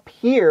displayed up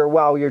here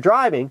while you're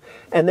driving,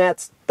 and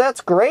that's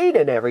great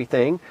and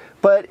everything,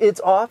 but it's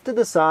off to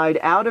the side,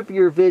 out of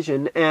your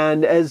vision.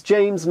 And as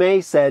James May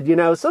said,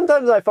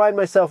 sometimes I find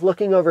myself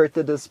looking over at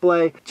the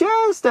display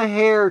just a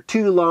hair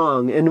too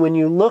long, and when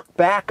you look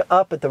back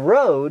up at the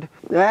road,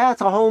 that's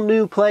a whole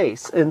new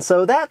place. And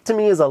so that to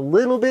me is a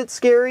little bit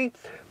scary,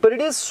 but it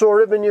is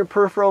sort of in your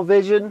peripheral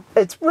vision.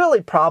 It's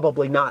really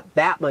probably not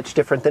that much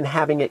different than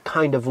having it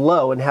kind of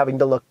low and having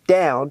to look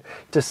down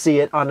to see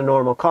it on a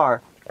normal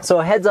car. So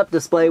a heads-up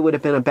display would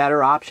have been a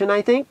better option,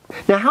 I think.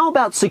 Now, how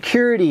about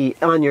security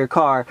on your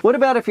car? What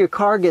about if your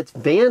car gets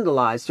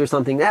vandalized or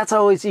something? That's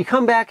always, you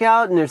come back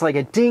out and there's like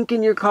a dink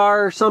in your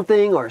car or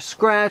something, or a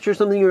scratch or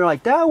something. You're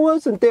like, that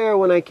wasn't there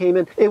when I came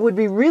in. It would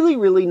be really,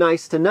 really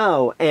nice to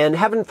know. And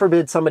heaven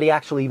forbid somebody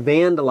actually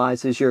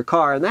vandalizes your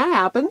car, and that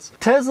happens.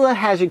 Tesla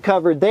has you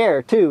covered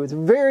there too. It's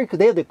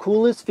they have the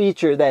coolest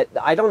feature that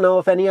I don't know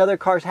if any other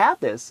cars have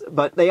this,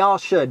 but they all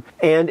should.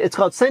 And it's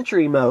called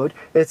Sentry Mode.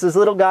 It's this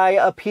little guy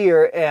up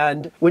here.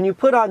 And when you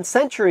put on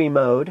Sentry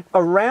Mode,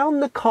 around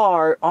the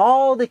car,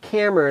 all the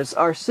cameras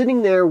are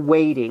sitting there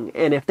waiting.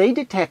 And if they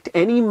detect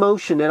any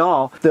motion at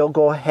all, they'll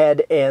go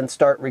ahead and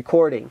start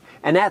recording.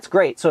 And that's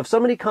great. So if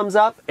somebody comes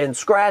up and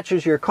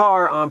scratches your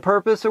car on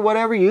purpose or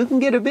whatever, you can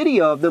get a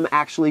video of them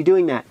actually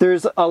doing that.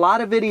 There's a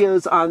lot of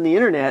videos on the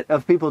internet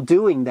of people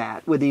doing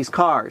that with these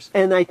cars.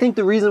 And I think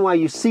the reason why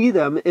you see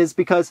them is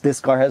because this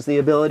car has the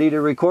ability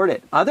to record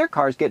it. Other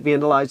cars get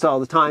vandalized all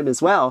the time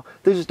as well.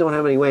 They just don't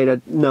have any way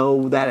to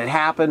know that it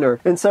happened.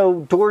 And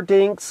so door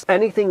dinks,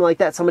 anything like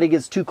that, somebody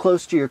gets too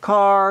close to your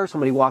car,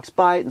 somebody walks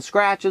by it and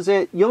scratches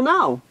it, you'll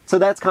know. So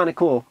that's kind of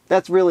cool.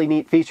 That's a really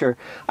neat feature.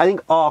 I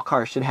think all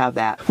cars should have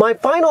that. My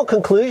final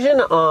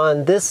conclusion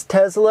on this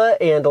Tesla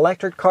and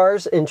electric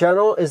cars in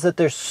general is that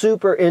they're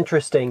super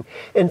interesting.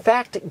 In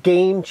fact,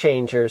 game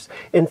changers.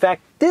 In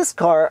fact, this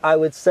car, I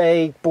would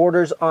say,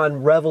 borders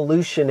on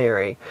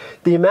revolutionary.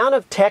 The amount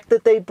of tech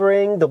that they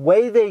bring, the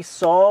way they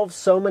solve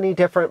so many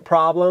different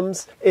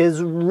problems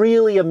is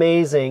really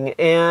amazing.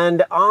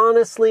 And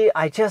honestly,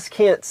 I just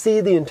can't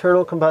see the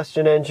internal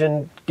combustion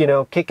engine,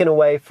 kicking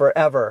away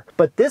forever.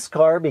 But this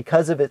car,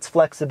 because of its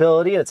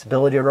flexibility, its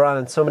ability to run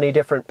on so many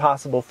different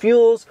possible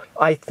fuels,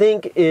 I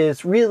think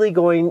is really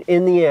going,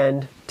 in the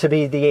end, to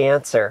be the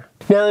answer.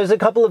 Now, there's a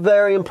couple of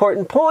very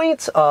important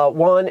points.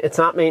 One, it's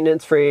not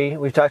maintenance free.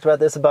 We've talked about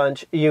this a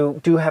bunch. You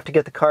do have to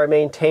get the car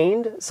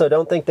maintained, so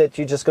don't think that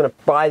you're just going to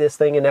buy this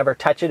thing and never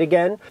touch it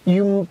again.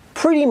 You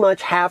pretty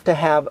much have to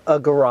have a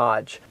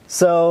garage.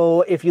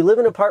 So if you live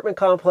in an apartment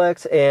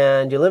complex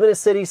and you live in a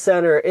city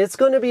center, it's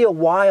going to be a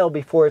while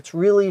before it's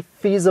really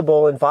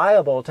feasible and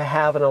viable to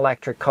have an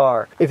electric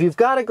car. If you've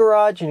got a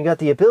garage and you got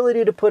the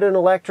ability to put an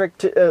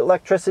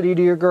electricity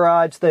to your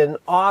garage, then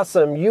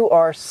awesome, you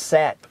are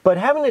set. But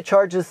having to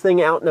charge this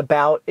thing out and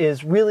about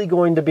is really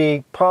going to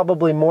be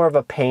probably more of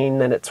a pain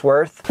than it's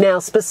worth. Now,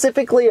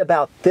 specifically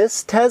about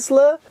this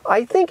Tesla,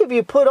 I think if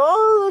you put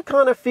all the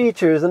kind of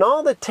features and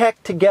all the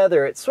tech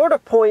together, it sort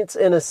of points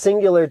in a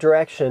singular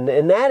direction,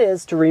 and that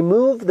is to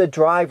remove the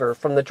driver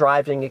from the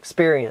driving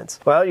experience.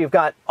 Well, you've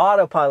got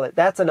autopilot.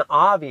 That's an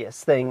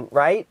obvious thing,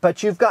 right?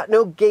 But you've got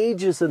no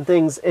gauges and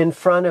things in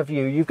front of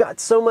you. You've got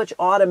so much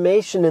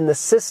automation in the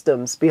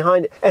systems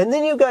behind it. And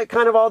then you've got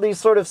kind of all these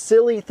sort of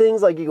silly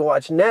things, like you can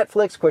watch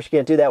Netflix. Of course, you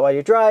can't do that while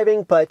you're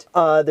driving, but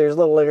there's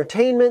little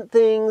entertainment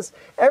things.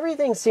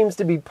 Everything seems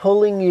to be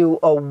pulling you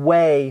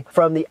away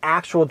from the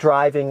actual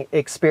driving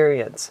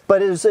experience.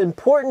 But it is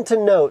important to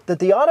note that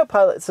the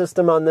autopilot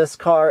system on this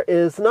car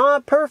is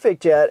not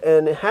perfect yet,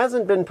 and it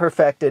hasn't been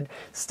perfected.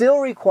 Still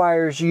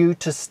requires you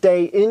to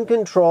stay in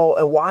control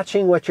and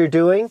watching what you're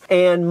doing.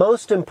 And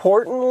most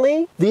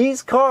importantly,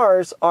 these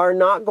cars are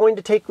not going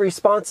to take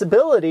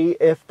responsibility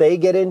if they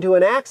get into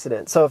an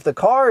accident. So if the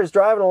car is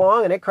driving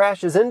along and it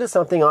crashes into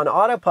something on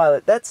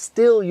autopilot, that's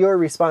still your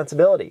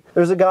responsibility.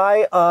 There's a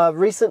guy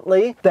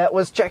recently that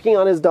was checking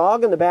on his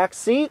dog in the back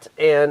seat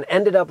and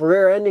ended up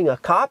rear-ending a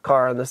cop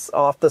car on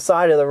off the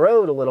side of the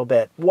road a little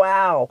bit.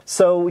 Wow.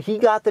 So he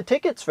got the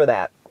tickets for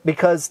that,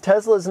 because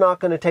Tesla's not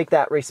going to take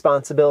that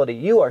responsibility.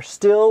 You are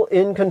still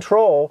in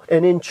control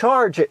and in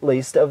charge, at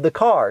least, of the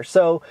car.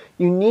 So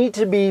you need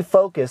to be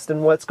focused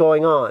on what's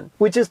going on,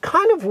 which is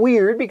kind of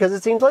weird because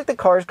it seems like the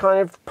car's kind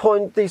of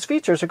pulling, these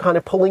features are kind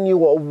of pulling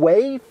you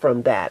away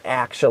from that,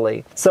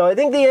 actually. So I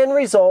think the end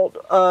result,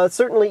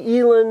 certainly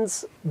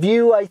Elon's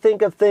view, I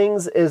think, of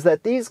things is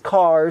that these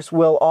cars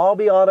will all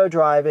be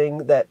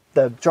auto-driving, that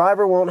the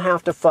driver won't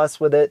have to fuss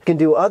with it, can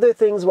do other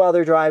things while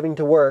they're driving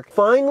to work,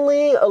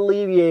 finally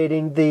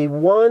alleviating the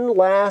one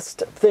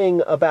last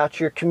thing about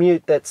your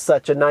commute that's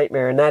such a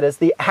nightmare, and that is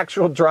the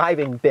actual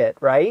driving bit,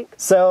 right?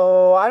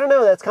 So, I don't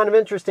know, that's kind of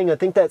interesting. I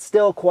think that's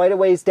still quite a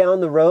ways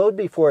down the road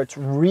before it's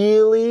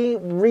really,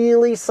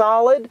 really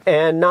solid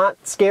and not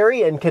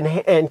scary and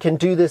can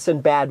do this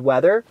in bad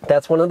weather.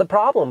 That's one of the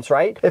problems,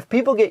 right? If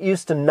people get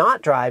used to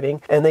not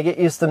driving and they get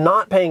used to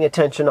not paying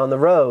attention on the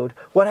road,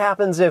 what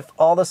happens if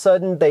all of a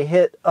sudden they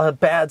hit a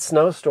bad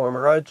snowstorm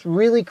or a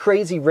really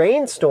crazy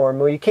rainstorm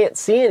where you can't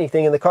see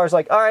anything and the car's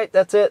like, all right,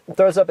 that's it,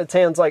 throws up its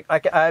hands like,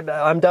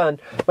 I'm done.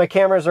 My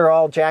cameras are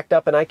all jacked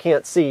up and I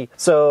can't see.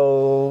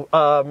 So,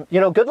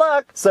 good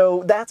luck.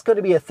 So that's going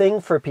to be a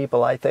thing for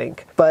people, I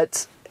think.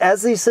 But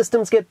as these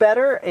systems get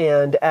better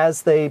and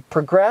as they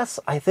progress,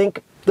 I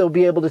think they'll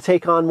be able to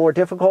take on more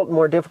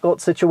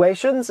difficult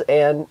situations,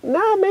 and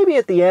maybe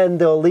at the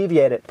end they'll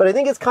alleviate it. But I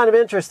think it's kind of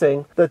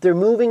interesting that they're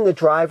moving the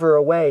driver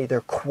away.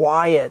 They're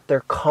quiet,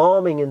 they're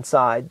calming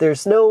inside.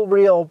 There's no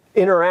real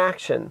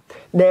interaction.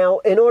 Now,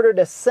 in order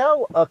to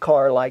sell a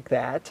car like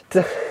that,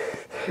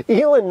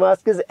 Elon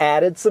Musk has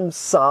added some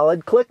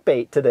solid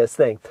clickbait to this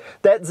thing.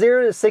 That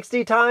 0 to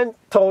 60 time,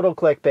 total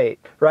clickbait,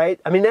 right?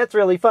 I mean, that's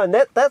really fun.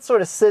 That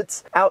sort of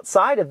sits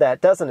outside of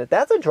that, doesn't it?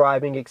 That's a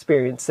driving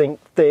experience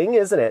thing,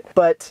 isn't it?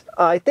 But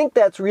I think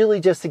that's really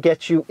just to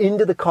get you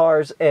into the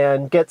cars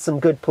and get some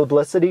good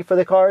publicity for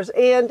the cars.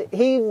 And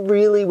he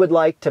really would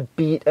like to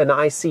beat an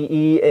ICE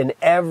in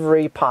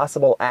every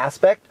possible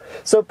aspect.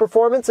 So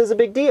performance is a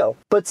big deal.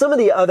 But some of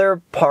the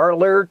other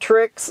parlor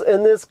tricks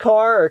in this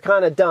car are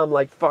kind of dumb,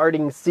 like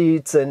farting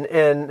seats and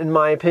in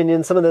my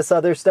opinion, some of this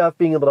other stuff,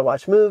 being able to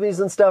watch movies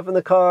and stuff in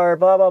the car,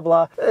 blah, blah,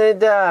 blah.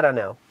 And, I don't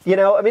know. You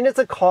know, I mean, it's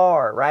a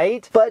car,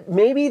 right? But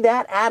maybe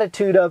that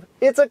attitude of,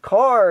 it's a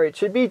car, it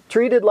should be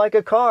treated like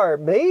a car,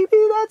 maybe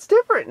that's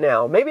different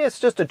now. Maybe it's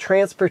just a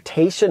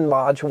transportation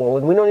module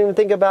and we don't even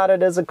think about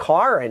it as a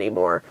car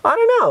anymore. I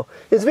don't know.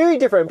 It's very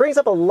different. It brings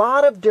up a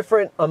lot of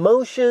different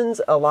emotions,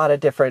 a lot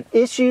of different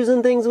issues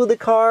and things with the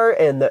car,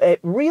 and it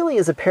really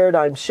is a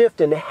paradigm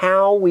shift in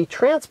how we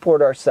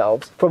transport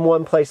ourselves from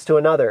one place to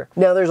another.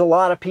 Now, there's a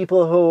lot of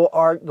people who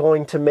aren't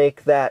going to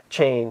make that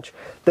change.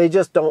 They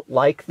just don't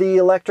like the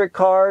electric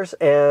cars,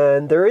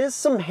 and there is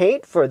some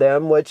hate for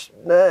them, which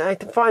I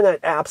find that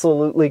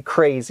absolutely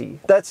crazy.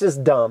 That's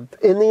just dumb.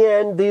 In the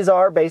end, these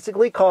are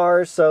basically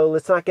cars, so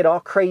let's not get all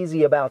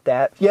crazy about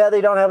that. Yeah,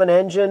 they don't have an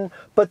engine,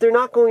 but they're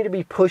not going to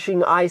be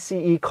pushing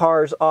ICE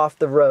cars off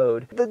the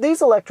road.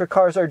 These electric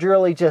cars are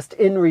really just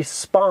in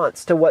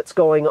response to what's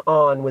going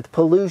on with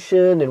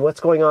pollution and what's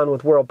going on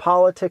with world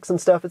politics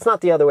and stuff. It's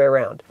not the other way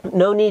around.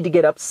 No need to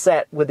get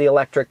upset with the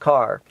electric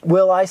car.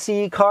 Will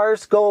ICE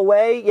cars go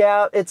away?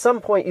 Yeah, at some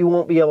point you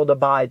won't be able to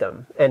buy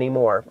them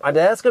anymore.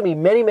 That's going to be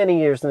many, many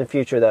years in the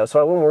future though, so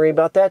I won't worry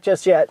about that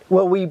just yet.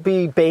 Will we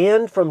be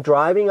banned from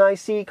driving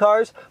ICE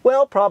cars?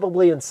 Well,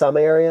 probably in some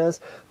areas,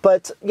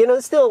 but you know,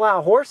 they still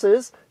allow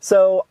horses,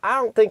 so I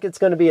don't think it's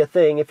going to be a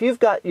thing. If you've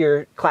got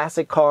your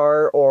classic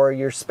car or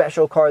your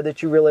special car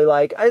that you really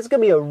like, it's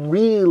going to be a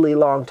really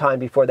long time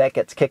before that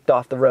gets kicked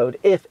off the road,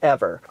 if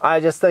ever.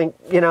 I just think,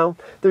 you know,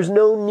 there's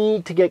no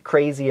need to get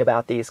crazy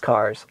about these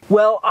cars.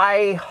 Well,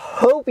 I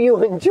hope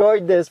you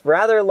enjoyed this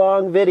rather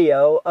long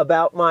video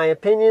about my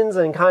opinions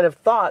and kind of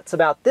thoughts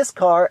about this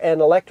car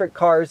and electric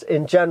cars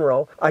in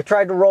general. I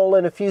tried to roll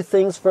in a few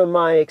things from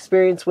my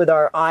experience with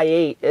our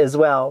i8 as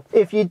well.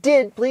 If you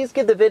did, please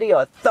give the video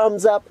a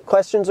thumbs up.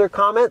 Questions or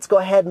comments, go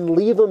ahead and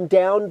leave them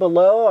down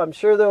below. I'm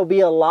sure there will be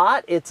a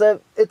lot. It's a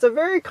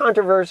very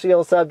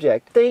controversial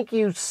subject. Thank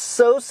you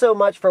so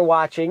much for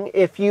watching.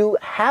 If you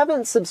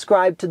haven't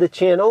subscribed to the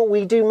channel,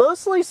 we do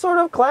mostly sort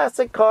of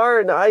classic car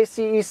and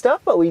ICE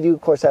stuff, but we do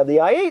of course have the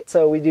i8,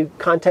 so we do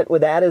content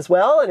with that as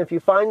well. And if you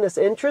find this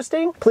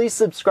interesting, please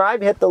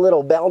subscribe, hit the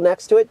little bell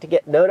next to it to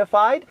get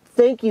notified.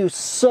 Thank you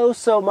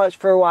so much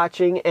for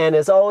watching, and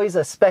as always,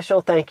 a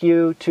special thank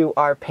you to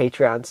our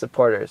Patreon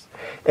supporters.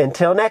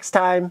 Until next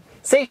time,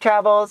 safe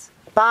travels.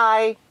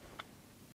 Bye.